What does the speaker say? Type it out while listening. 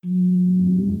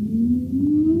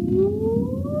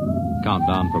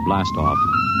Countdown for blast off.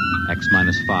 X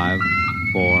minus 5,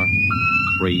 4,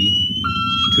 3,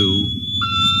 2,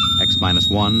 X minus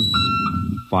 1,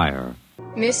 fire.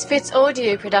 Misfits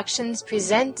Audio Productions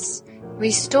presents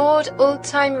Restored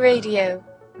Old-Time Radio.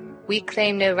 We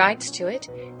claim no rights to it.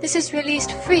 This is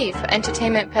released free for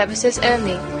entertainment purposes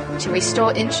only, to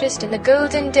restore interest in the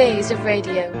golden days of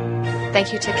radio.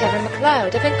 Thank you to Kevin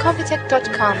MacLeod of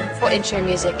Incompetech.com for intro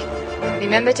music.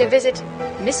 Remember to visit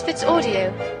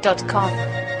misfitsaudio.com.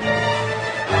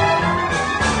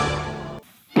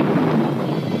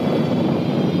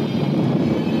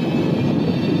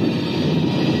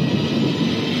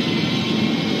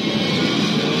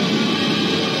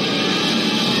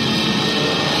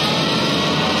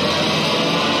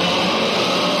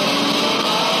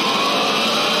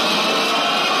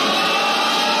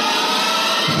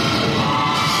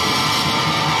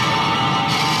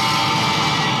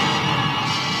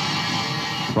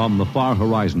 From the far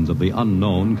horizons of the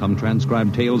unknown come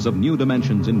transcribed tales of new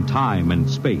dimensions in time and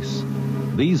space.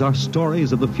 These are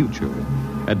stories of the future,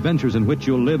 adventures in which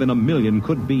you'll live in a million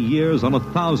could-be years on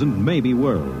 1,000 maybe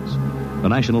worlds. The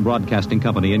National Broadcasting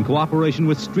Company, in cooperation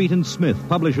with Street and Smith,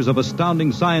 publishers of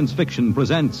astounding science fiction,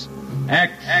 presents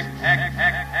X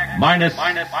minus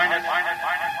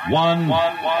 1.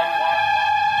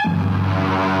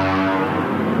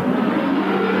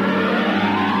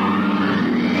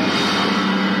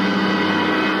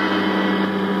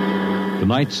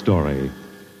 Tonight's story,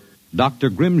 Dr.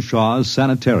 Grimshaw's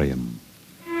Sanitarium.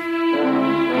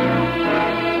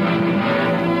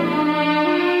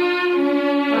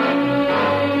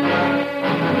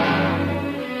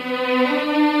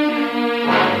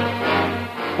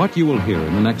 What you will hear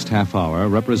in the next half hour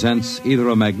represents either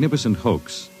a magnificent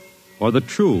hoax or the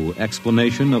true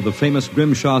explanation of the famous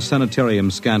Grimshaw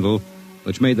Sanitarium scandal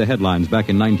which made the headlines back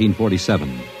in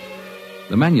 1947.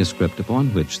 The manuscript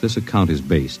upon which this account is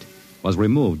based was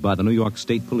removed by the New York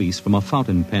State Police from a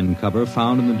fountain pen cover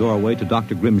found in the doorway to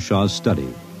Dr. Grimshaw's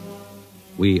study.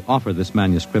 We offer this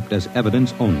manuscript as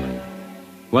evidence only.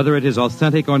 Whether it is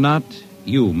authentic or not,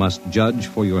 you must judge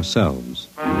for yourselves.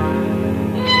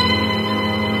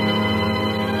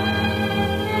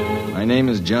 My name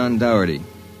is John Dougherty.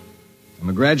 I'm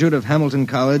a graduate of Hamilton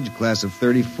College, class of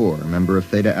 34, a member of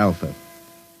Theta Alpha.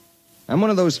 I'm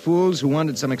one of those fools who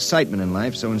wanted some excitement in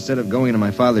life, so instead of going into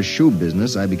my father's shoe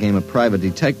business, I became a private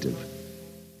detective.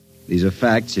 These are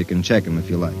facts. You can check them if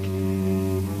you like.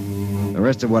 The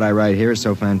rest of what I write here is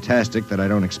so fantastic that I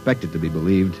don't expect it to be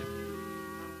believed.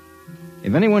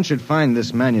 If anyone should find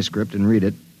this manuscript and read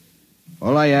it,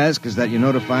 all I ask is that you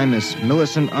notify Miss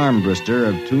Millicent Armbruster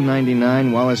of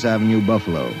 299 Wallace Avenue,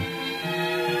 Buffalo,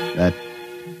 that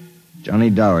Johnny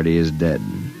Dougherty is dead.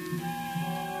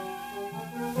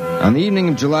 On the evening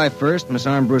of July 1st, Miss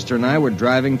Armbruster and I were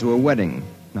driving to a wedding.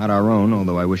 Not our own,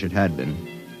 although I wish it had been.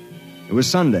 It was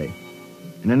Sunday,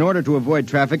 and in order to avoid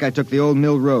traffic, I took the Old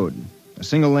Mill Road, a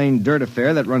single-lane dirt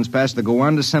affair that runs past the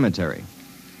Gowanda Cemetery.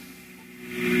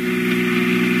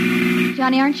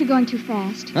 Johnny, aren't you going too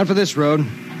fast? Not for this road.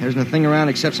 There isn't a thing around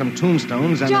except some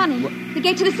tombstones and... Johnny, the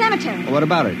gate to the cemetery. Well, what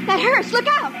about it? That hearse, look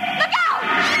out! Look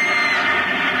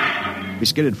out! We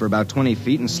skidded for about 20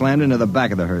 feet and slammed into the back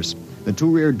of the hearse. The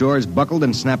two rear doors buckled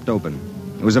and snapped open.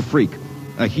 It was a freak.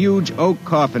 A huge oak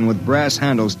coffin with brass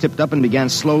handles tipped up and began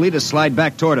slowly to slide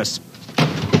back toward us.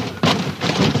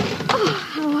 Oh,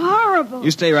 how horrible. You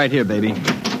stay right here, baby.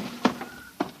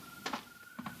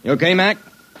 You okay, Mac?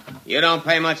 You don't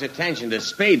pay much attention to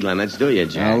speed limits, do you,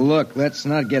 Jack? Now, look, let's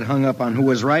not get hung up on who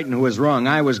was right and who was wrong.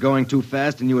 I was going too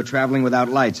fast, and you were traveling without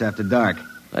lights after dark.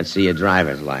 Let's see your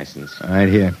driver's license. Right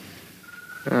here.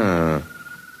 Oh.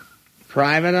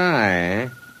 Private eye, eh?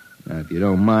 Now, if you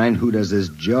don't mind, who does this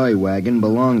joy wagon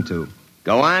belong to?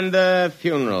 Gowanda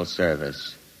Funeral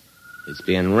Service. It's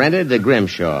being rented to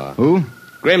Grimshaw. Who?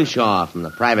 Grimshaw from the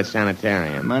private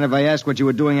sanitarium. Mind if I ask what you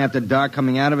were doing after dark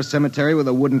coming out of a cemetery with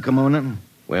a wooden kimono?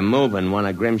 We're moving one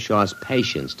of Grimshaw's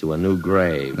patients to a new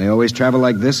grave. They always travel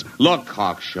like this? Look,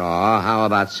 Hawkshaw, how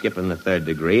about skipping the third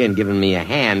degree and giving me a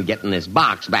hand getting this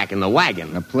box back in the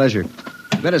wagon? A pleasure.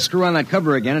 Better screw on that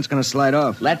cover again. It's going to slide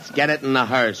off. Let's get it in the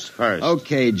hearse first.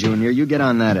 Okay, Junior. You get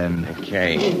on that end.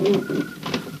 Okay.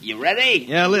 You ready?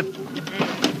 Yeah, lift.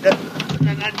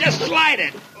 Now just slide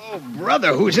it. Oh,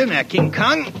 brother, who's in there, King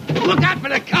Kong? Look out for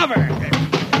the cover.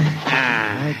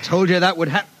 I told you that would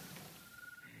happen.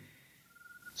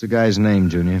 What's the guy's name,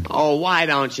 Junior? Oh, why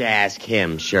don't you ask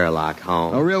him, Sherlock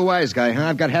Holmes? A real wise guy, huh?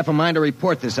 I've got half a mind to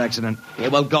report this accident. Yeah,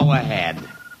 well, go ahead.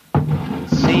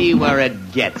 See where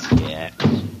it gets you.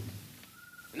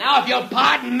 Now, if you'll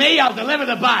pardon me, I'll deliver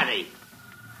the body.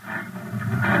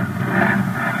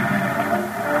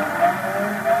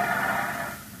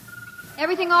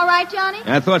 Everything all right, Johnny?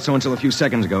 I thought so until a few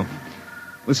seconds ago.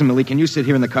 Listen, Millie, can you sit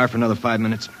here in the car for another 5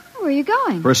 minutes? Where are you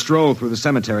going? For a stroll through the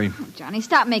cemetery. Oh, Johnny,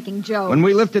 stop making jokes. When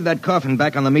we lifted that coffin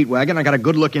back on the meat wagon, I got a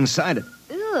good look inside it.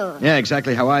 Ugh. Yeah,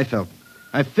 exactly how I felt.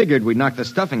 I figured we'd knock the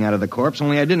stuffing out of the corpse,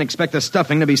 only I didn't expect the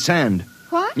stuffing to be sand.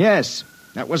 What? Yes.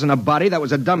 That wasn't a body, that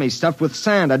was a dummy stuffed with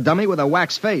sand, a dummy with a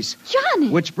wax face. Johnny!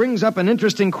 Which brings up an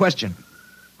interesting question.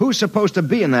 Who's supposed to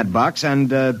be in that box,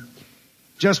 and,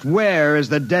 just where is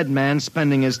the dead man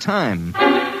spending his time?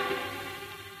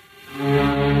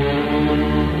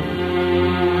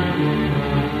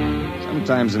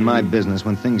 Sometimes in my business,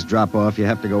 when things drop off, you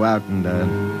have to go out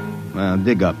and,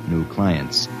 dig up new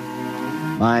clients.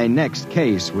 My next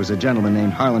case was a gentleman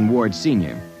named Harlan Ward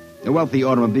Sr., a wealthy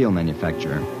automobile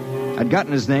manufacturer. I'd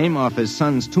gotten his name off his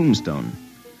son's tombstone.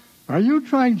 Are you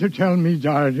trying to tell me,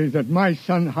 Doherty, that my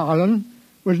son Harlan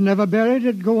was never buried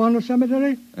at Gowanus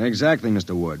Cemetery? Exactly,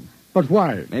 Mr. Ward. But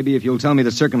why? Maybe if you'll tell me the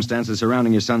circumstances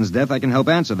surrounding your son's death, I can help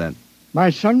answer that.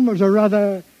 My son was a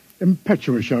rather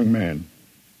impetuous young man.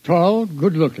 Tall,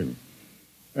 good-looking.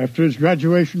 After his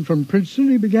graduation from Princeton,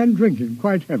 he began drinking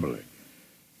quite heavily.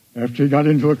 After he got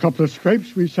into a couple of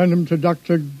scrapes, we sent him to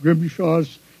Dr.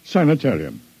 Grimshaw's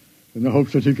sanitarium in the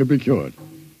hopes that he could be cured.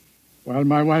 While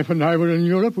my wife and I were in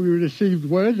Europe, we received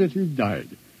word that he died,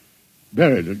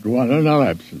 buried at Gowanus in our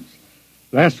absence.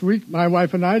 Last week, my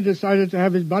wife and I decided to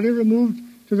have his body removed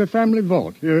to the family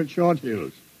vault here at Short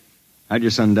Hills. How'd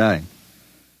your son die?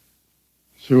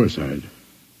 Suicide.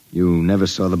 You never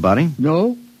saw the body?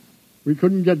 No, we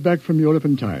couldn't get back from Europe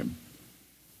in time.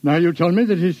 Now you tell me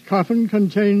that his coffin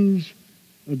contains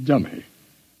a dummy.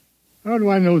 How do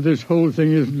I know this whole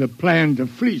thing isn't a plan to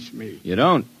fleece me? You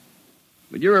don't.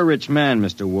 But you're a rich man,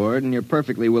 Mr. Ward, and you're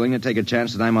perfectly willing to take a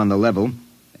chance that I'm on the level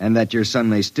and that your son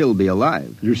may still be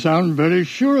alive. You sound very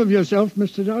sure of yourself,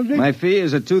 Mr. Doherty. My fee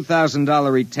is a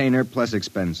 $2,000 retainer plus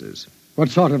expenses. What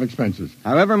sort of expenses?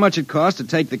 However much it costs to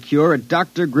take the cure at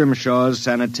Dr. Grimshaw's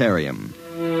sanitarium.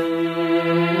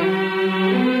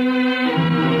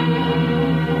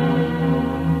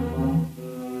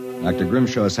 Dr.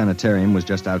 Grimshaw's sanitarium was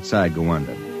just outside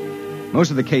Gowanda.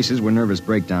 Most of the cases were nervous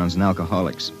breakdowns and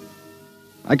alcoholics.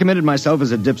 I committed myself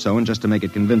as a dipso, and just to make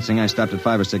it convincing, I stopped at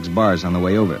 5 or 6 bars on the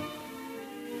way over.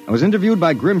 I was interviewed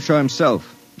by Grimshaw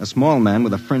himself, a small man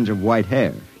with a fringe of white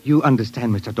hair. You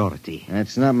understand, Mr. Doherty.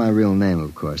 That's not my real name,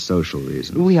 of course, social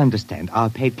reasons. We understand. Our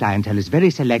paid clientele is very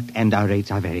select, and our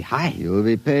rates are very high. You will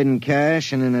be paid in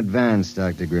cash and in advance,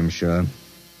 Dr. Grimshaw.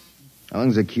 How long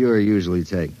does a cure usually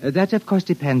take? That, of course,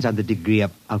 depends on the degree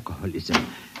of alcoholism.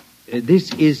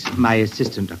 This is my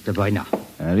assistant, Dr. Voyna.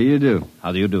 How do you do?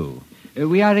 How do you do?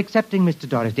 We are accepting Mr.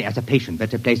 Doherty as a patient.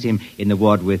 Better place him in the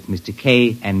ward with Mr.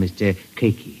 K and Mr.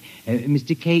 Keiki.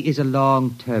 Mr. K is a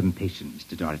long-term patient,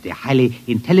 Mr. Doherty, a highly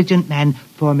intelligent man,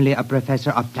 formerly a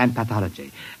professor of plant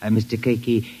pathology. Mr.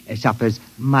 Keiki suffers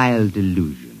mild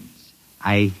delusions.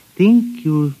 I think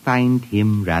you'll find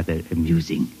him rather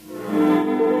amusing.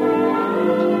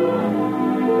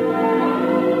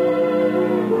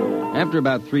 After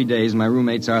about 3 days, my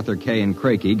roommates Arthur Kay and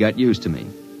Crakey got used to me.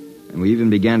 And we even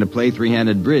began to play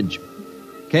three-handed bridge.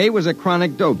 Kay was a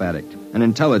chronic dope addict, an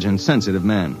intelligent, sensitive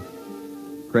man.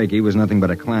 Crakey was nothing but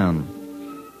a clown.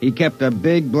 He kept a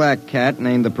big black cat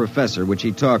named the Professor, which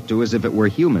he talked to as if it were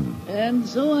human. And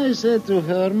so I said to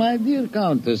her, "My dear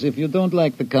Countess, if you don't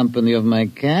like the company of my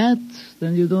cat,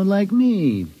 then you don't like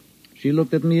me." She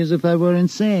looked at me as if I were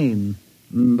insane.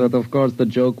 But, of course, the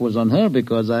joke was on her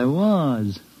because I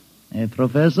was.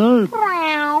 Professor?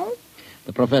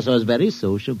 The professor is very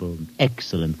sociable.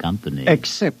 Excellent company.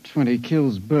 Except when he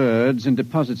kills birds and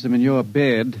deposits them in your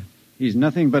bed. He's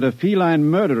nothing but a feline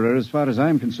murderer as far as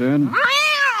I'm concerned.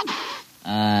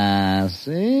 Ah,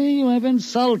 see? You have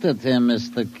insulted him,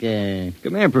 Mr. K.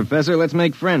 Come here, Professor. Let's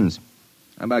make friends.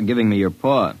 How about giving me your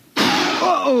paw?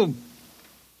 Oh!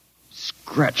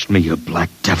 Scratched me, you black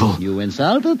devil. You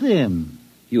insulted him.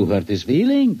 You hurt his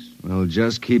feelings. Well,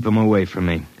 just keep him away from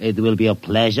me. It will be a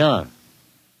pleasure.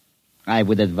 I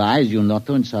would advise you not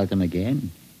to insult him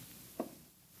again.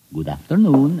 Good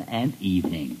afternoon and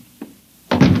evening.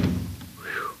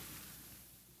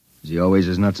 Is he always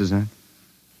as nuts as that?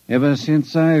 Ever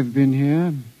since I've been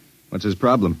here. What's his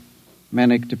problem?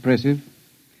 Manic depressive.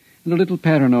 And a little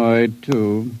paranoid,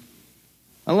 too.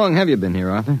 How long have you been here,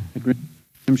 Arthur? At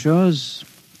Grimshaw's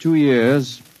 2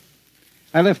 years.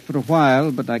 I left for a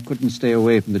while, but I couldn't stay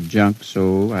away from the junk,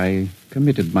 so I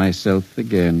committed myself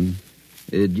again.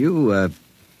 Did you,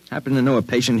 happen to know a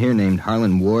patient here named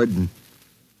Harlan Ward?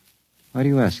 Why do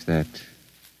you ask that?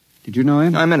 Did you know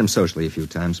him? I met him socially a few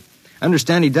times. I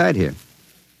understand he died here.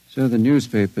 So the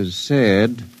newspapers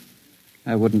said.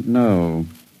 I wouldn't know.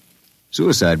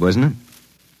 Suicide, wasn't it?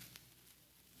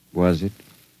 Was it?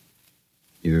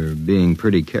 You're being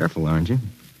pretty careful, aren't you?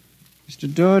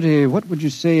 Mr. Doherty, what would you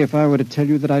say if I were to tell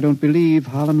you that I don't believe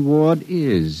Holland Ward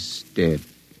is dead?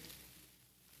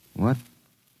 What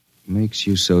makes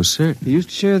you so certain? He used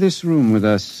to share this room with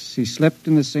us. He slept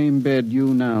in the same bed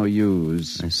you now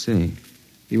use. I see.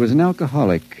 He was an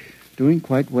alcoholic, doing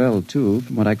quite well, too,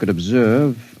 from what I could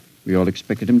observe. We all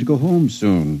expected him to go home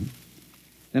soon.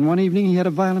 Then one evening he had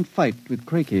a violent fight with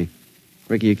Crakey.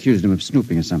 Crakey accused him of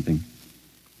snooping or something.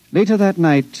 Later that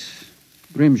night,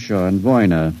 Grimshaw and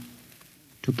Voyner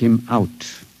took him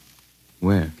out.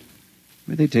 Where?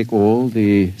 Where they take all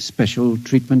the special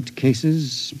treatment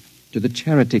cases to the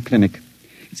charity clinic.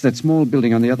 It's that small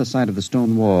building on the other side of the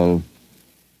stone wall.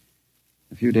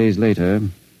 A few days later,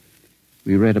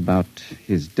 we read about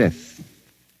his death.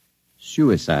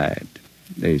 Suicide,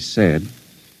 they said.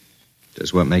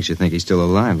 Just what makes you think he's still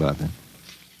alive, Arthur?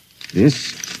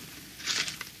 This.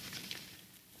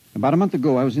 About a month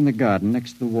ago, I was in the garden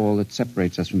next to the wall that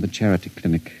separates us from the charity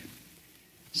clinic.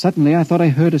 Suddenly, I thought I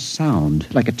heard a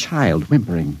sound, like a child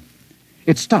whimpering.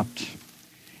 It stopped.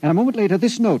 And a moment later,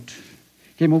 this note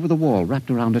came over the wall, wrapped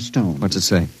around a stone. What's it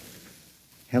say?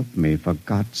 Help me, for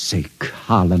God's sake,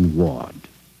 Harlan Ward.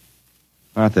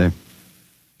 Arthur,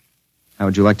 how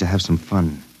would you like to have some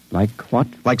fun? Like what?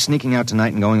 Like sneaking out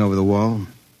tonight and going over the wall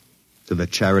to the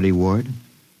charity ward?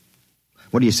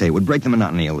 What do you say? It would break the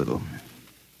monotony a little.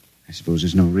 I suppose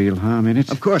there's no real harm in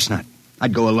it. Of course not.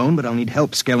 I'd go alone, but I'll need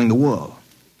help scaling the wall.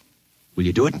 Will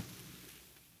you do it?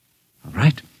 All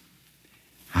right.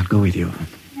 I'll go with you.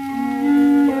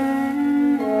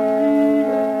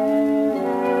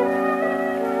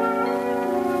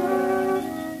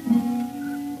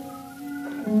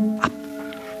 Up.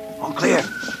 All clear.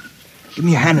 Give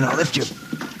me your hand and I'll lift you.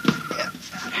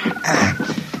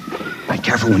 Be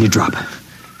careful when you drop.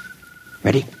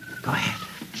 Ready? Go ahead.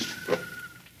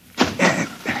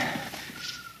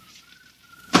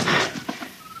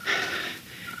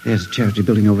 There's a charity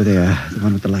building over there, the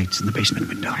one with the lights in the basement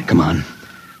window. Come on.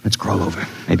 Let's crawl over.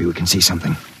 Maybe we can see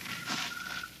something.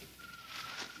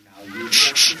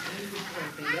 Shh.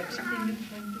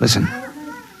 Listen.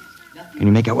 Can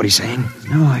you make out what he's saying?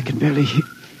 No, I can barely hear.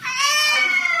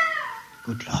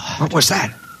 Good Lord. What was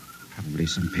that? Probably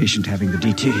some patient having the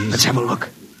DTs. Let's have a look.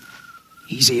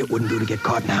 Easy, it wouldn't do to get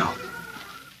caught now.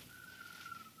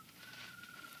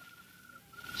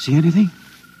 See anything?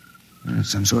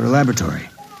 Some sort of laboratory.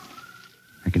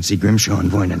 I can see Grimshaw and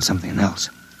Voyner and something else.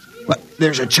 What?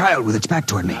 There's a child with its back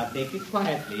toward me. Now take it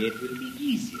quietly. It will be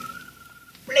easier.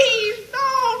 Please,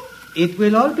 no. It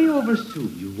will all be over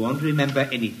soon. You won't remember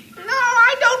anything. No,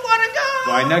 I don't want to go.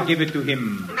 Why not give it to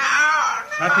him? No.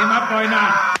 Shut him up,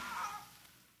 Voyner.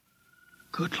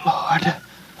 Good Lord.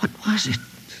 What was it?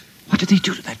 What did they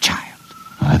do to that child?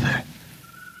 Arthur,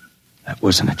 that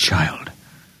wasn't a child.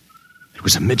 It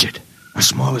was a midget. The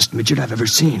smallest midget I've ever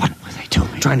seen. What were they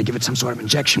doing? Trying to give it some sort of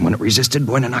injection. When it resisted,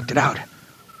 Voyner knocked it out.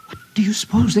 What do you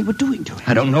suppose they were doing to it?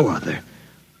 I don't know, Arthur.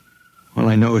 All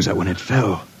I know is that when it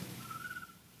fell,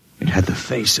 it had the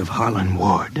face of Harlan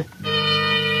Ward.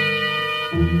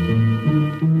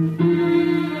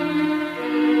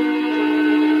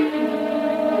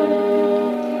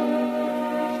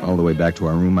 All the way back to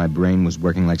our room, my brain was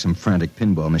working like some frantic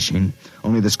pinball machine.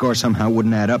 Only the score somehow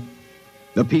wouldn't add up.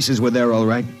 The pieces were there, all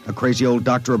right. A crazy old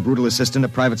doctor, a brutal assistant, a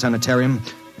private sanitarium,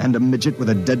 and a midget with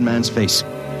a dead man's face.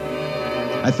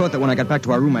 I thought that when I got back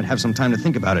to our room, I'd have some time to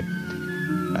think about it.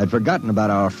 I'd forgotten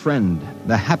about our friend,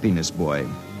 the happiness boy,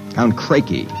 Count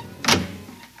Crakey.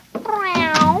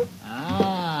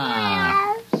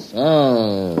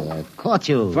 So, I caught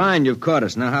you. Fine, you've caught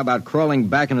us. Now how about crawling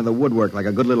back into the woodwork like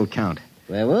a good little count?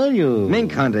 Where were you?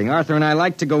 Mink hunting. Arthur and I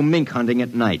like to go mink hunting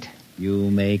at night.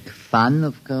 You make fun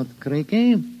of Count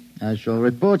Crakey? I shall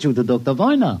report you to Dr.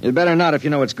 Voyner. You'd better not if you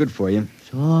know it's good for you.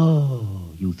 So,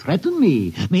 you threaten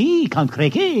me? Me, Count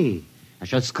Crakey? I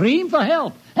shall scream for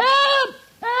help. Help!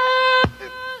 Help!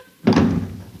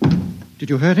 Did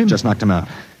you hurt him? Just knocked him out.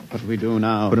 What do we do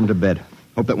now? Put him to bed.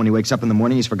 Hope that when he wakes up in the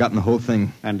morning, he's forgotten the whole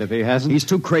thing. And if he hasn't? He's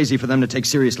too crazy for them to take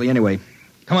seriously anyway.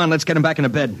 Come on, let's get him back into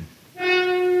bed.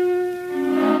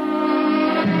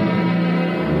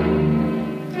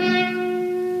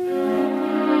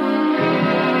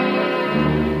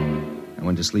 I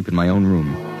went to sleep in my own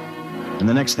room. And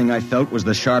the next thing I felt was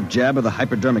the sharp jab of the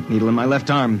hypodermic needle in my left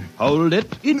arm. Hold it.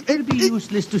 It'll be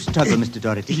useless to struggle, Mr.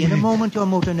 Doherty. In a moment, your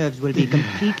motor nerves will be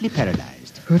completely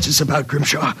paralyzed. What's this about,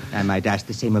 Grimshaw? I might ask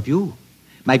the same of you.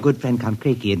 My good friend Count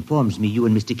Crakey informs me you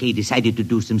and Mr. Kay decided to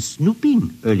do some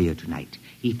snooping earlier tonight.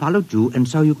 He followed you and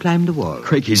saw you climb the wall.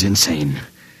 Crakey's insane.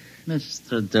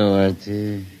 Mr.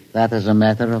 Doherty, That is a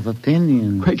matter of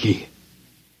opinion. Craigie,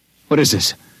 what is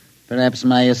this? Perhaps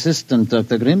my assistant,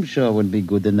 Dr. Grimshaw, would be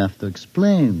good enough to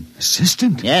explain.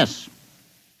 Assistant? Yes.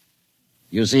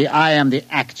 You see, I am the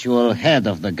actual head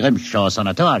of the Grimshaw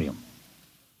Sanatorium.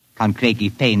 Count Craigie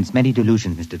feigns many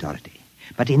delusions, Mr. Doherty.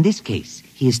 But in this case,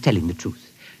 he is telling the truth.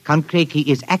 Count Craigie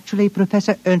is actually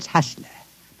Professor Ernst Hassler.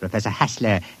 Professor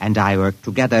Hassler and I worked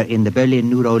together in the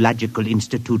Berlin Neurological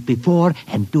Institute before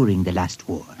and during the last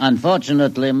war.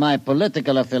 Unfortunately, my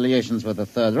political affiliations with the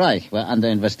Third Reich were under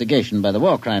investigation by the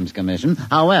War Crimes Commission.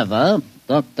 However,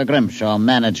 Dr. Grimshaw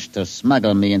managed to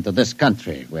smuggle me into this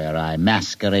country, where I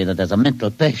masqueraded as a mental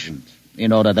patient,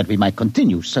 in order that we might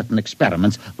continue certain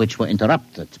experiments which were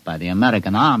interrupted by the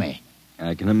American army.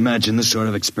 I can imagine the sort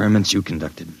of experiments you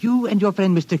conducted. You and your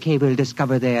friend Mr. Kay will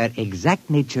discover their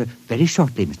exact nature very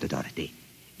shortly, Mr. Doherty.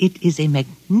 It is a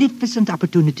magnificent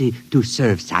opportunity to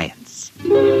serve science. I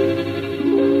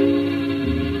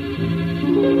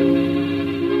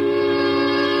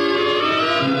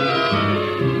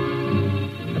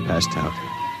passed out.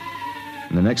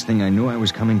 And the next thing I knew, I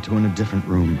was coming to in a different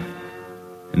room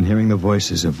and hearing the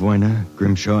voices of Voyna,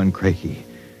 Grimshaw, and Craigie,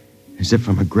 as if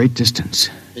from a great distance.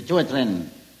 Pituitrin.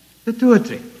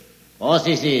 Pituitary. 4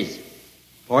 cc's.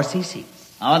 4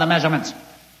 cc's. How are the measurements?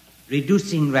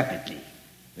 Reducing rapidly.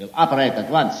 We'll operate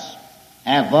at once.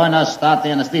 Have Voyna start the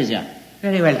anesthesia.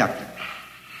 Very well, Doctor.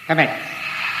 Come in.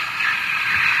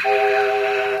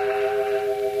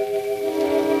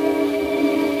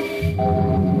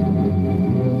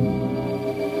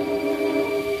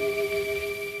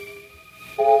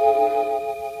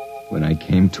 When I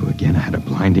came to again, I had a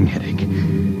blinding headache.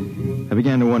 I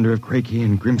began to wonder if Craigie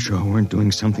and Grimshaw weren't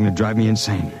doing something to drive me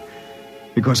insane,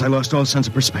 because I lost all sense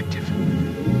of perspective.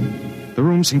 The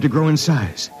room seemed to grow in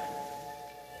size.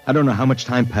 I don't know how much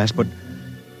time passed, but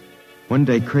one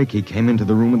day Craigie came into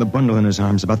the room with a bundle in his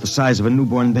arms about the size of a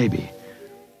newborn baby.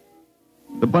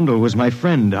 The bundle was my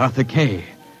friend, Arthur Kay.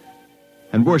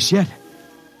 And worse yet,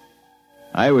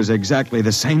 I was exactly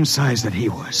the same size that he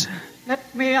was.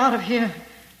 Let me out of here.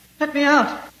 Let me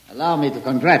out. Allow me to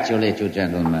congratulate you,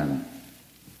 gentlemen.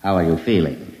 How are you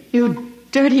feeling? You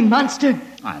dirty monster.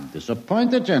 I'm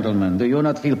disappointed, gentlemen. Do you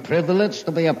not feel privileged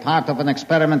to be a part of an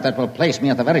experiment that will place me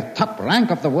at the very top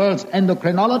rank of the world's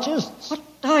endocrinologists? What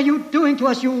are you doing to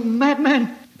us, you madman?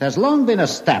 It has long been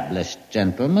established,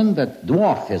 gentlemen, that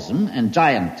dwarfism and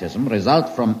giantism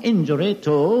result from injury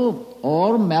to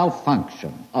or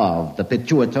malfunction of the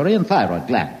pituitary and thyroid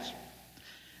glands.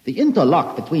 The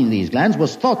interlock between these glands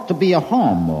was thought to be a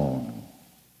hormone.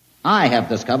 I have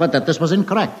discovered that this was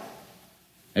incorrect.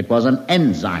 It was an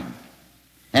enzyme.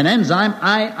 An enzyme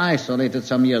I isolated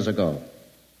some years ago.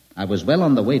 I was well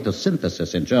on the way to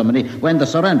synthesis in Germany when the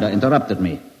surrender interrupted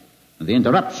me. The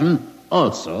interruption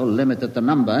also limited the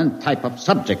number and type of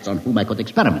subjects on whom I could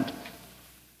experiment.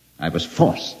 I was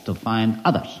forced to find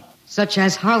others. Such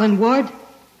as Harlan Ward?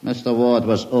 Mr. Ward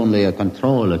was only a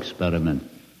control experiment.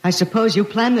 I suppose you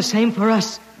plan the same for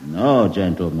us. No,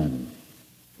 gentlemen.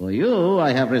 For you,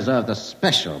 I have reserved a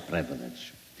special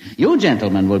privilege. You,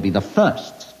 gentlemen, will be the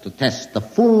first to test the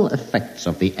full effects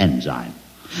of the enzyme.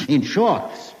 In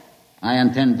short, I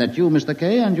intend that you, Mr.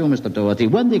 Kay, and you, Mr. Doherty,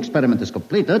 when the experiment is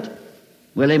completed,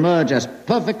 will emerge as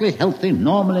perfectly healthy,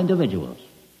 normal individuals.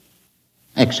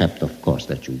 Except, of course,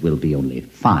 that you will be only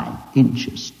 5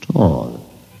 inches tall.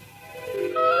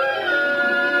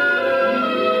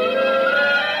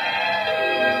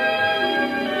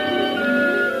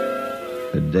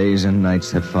 The days and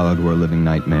nights that followed were a living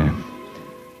nightmare.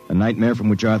 A nightmare from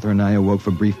which Arthur and I awoke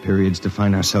for brief periods to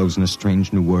find ourselves in a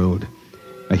strange new world.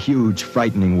 A huge,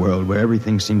 frightening world where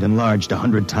everything seemed enlarged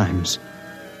 100 times.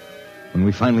 When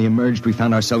we finally emerged, we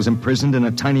found ourselves imprisoned in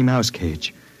a tiny mouse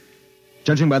cage.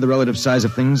 Judging by the relative size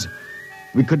of things,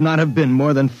 we could not have been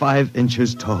more than 5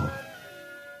 inches tall.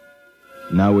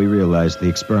 Now we realized the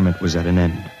experiment was at an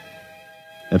end.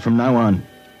 That from now on,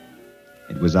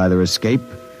 it was either escape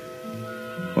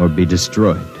or be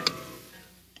destroyed.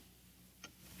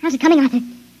 How's it coming, Arthur?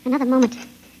 Another moment.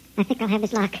 I think I'll have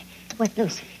this lock worked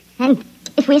loose. And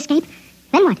if we escape,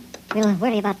 then what? We'll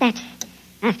worry about that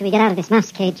after we get out of this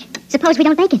mouse cage. Suppose we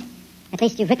don't make it. At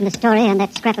least you've written the story on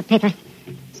that scrap of paper.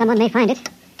 Someone may find it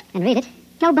and read it.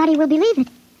 Nobody will believe it.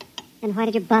 Then why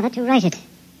did you bother to write it?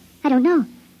 I don't know.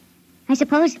 I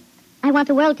suppose I want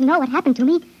the world to know what happened to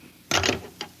me.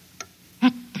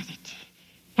 That does it.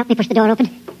 Help me push the door open.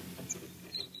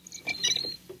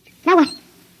 Now what?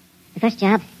 The first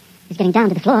job is getting down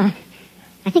to the floor.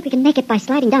 I think we can make it by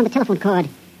sliding down the telephone cord.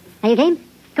 Are you game?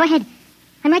 Go ahead.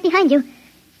 I'm right behind you.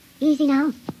 Easy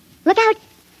now. Look out.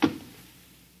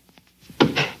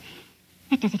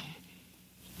 That does it.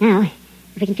 Now,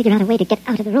 if we can figure out a way to get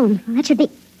out of the room, well, that should be...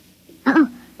 Uh-oh.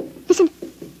 Listen.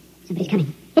 Somebody's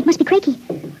coming. It must be Crakey.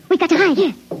 We've got to hide.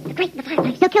 Here. The grate in the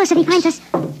fireplace. He'll kill us if he finds us.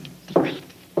 Stay quiet.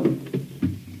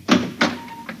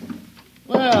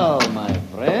 Well, my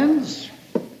friends,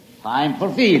 time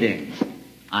for feeding.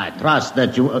 I trust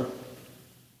that you...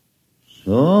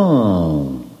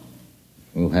 So,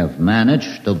 you have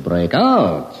managed to break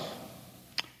out.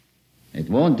 It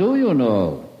won't do, you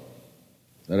know.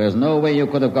 There is no way you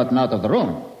could have gotten out of the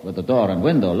room with the door and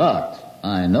window locked.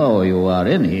 I know you are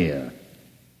in here.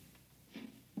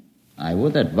 I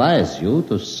would advise you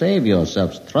to save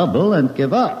yourselves trouble and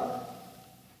give up.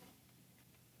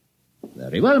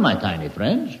 Very well, my tiny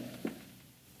friends.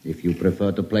 If you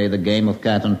prefer to play the game of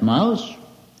cat and mouse,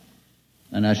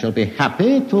 then I shall be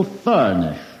happy to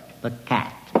furnish the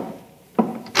cat.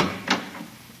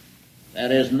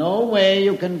 There is no way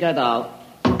you can get out.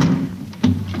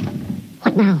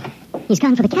 What now? He's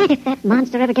gone for the cat. If that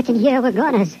monster ever gets in here, we're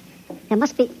goners. There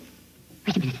must be...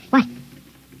 Wait a minute. What?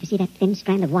 You see that thin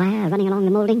strand of wire running along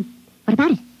the molding? What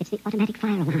about it? It's the automatic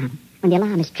fire alarm. When the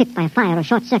alarm is tripped by a fire or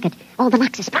short circuit, all the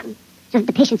locks are sprung so that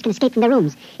the patients can escape from their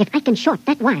rooms. If I can short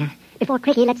that wire before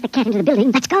Crakey lets the cat into the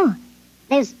building, let's go.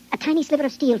 There's a tiny sliver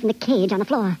of steel from the cage on the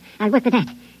floor. I'll work with that.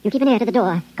 You keep an ear to the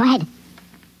door. Go ahead.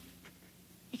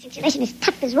 This insulation is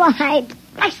tough as rawhide.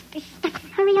 Christ, this stuff.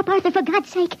 Hurry up, Arthur, for God's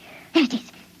sake. There it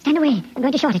is. Stand away. I'm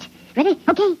going to short it. Ready?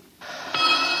 Okay.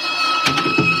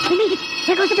 We made it.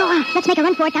 There goes the door. Let's make a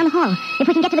run for it down the hall. If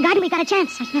we can get to the garden, we've got a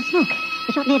chance. I smell smoke.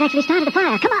 The short may have actually started a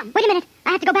fire. Come on. Wait a minute.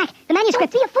 I have to go back. The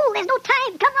manuscript. Don't be a fool. There's no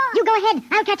time. Come on. You go ahead.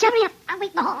 I'll catch up. Hurry up. I'll wait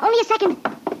in the hall. Only a second.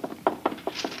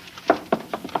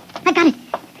 I've got it.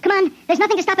 Come on. There's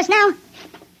nothing to stop us now.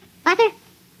 Arthur?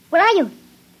 Where are you?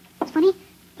 It's funny.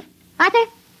 Arthur?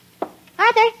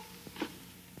 Arthur?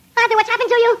 Arthur, what's happened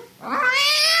to you?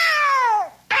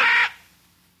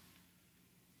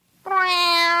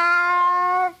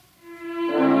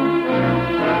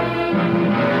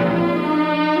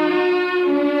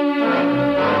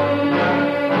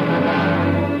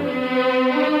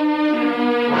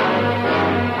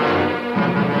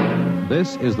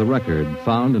 This is the record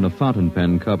found in a fountain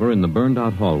pen cover in the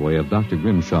burned-out hallway of Dr.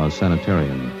 Grimshaw's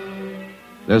sanitarium.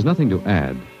 There's nothing to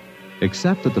add,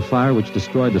 except that the fire which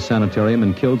destroyed the sanitarium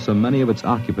and killed so many of its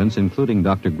occupants, including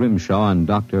Dr. Grimshaw and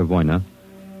Dr. Voyna,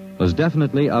 was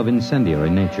definitely of incendiary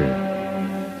nature.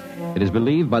 It is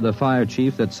believed by the fire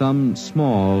chief that some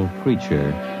small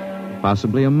creature,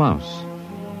 possibly a mouse,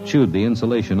 chewed the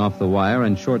insulation off the wire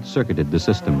and short-circuited the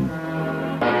system.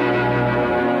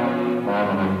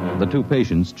 The two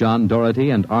patients, John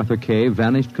Doherty and Arthur Kay,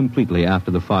 vanished completely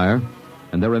after the fire,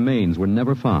 and their remains were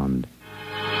never found.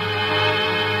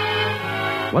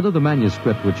 Whether the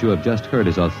manuscript which you have just heard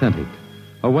is authentic,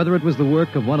 or whether it was the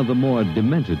work of one of the more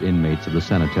demented inmates of the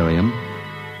sanitarium,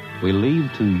 we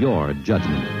leave to your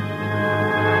judgment.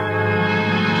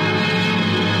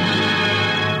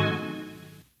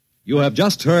 You have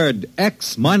just heard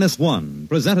X-1,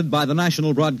 presented by the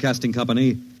National Broadcasting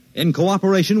Company in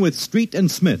cooperation with Street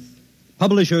and Smith,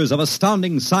 publishers of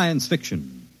astounding science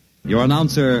fiction. Your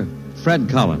announcer, Fred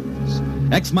Collins.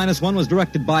 X-1 was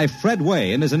directed by Fred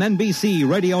Way and is an NBC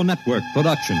Radio Network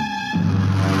production.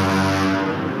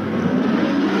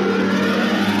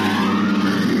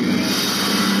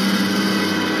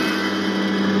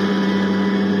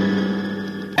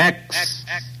 X-1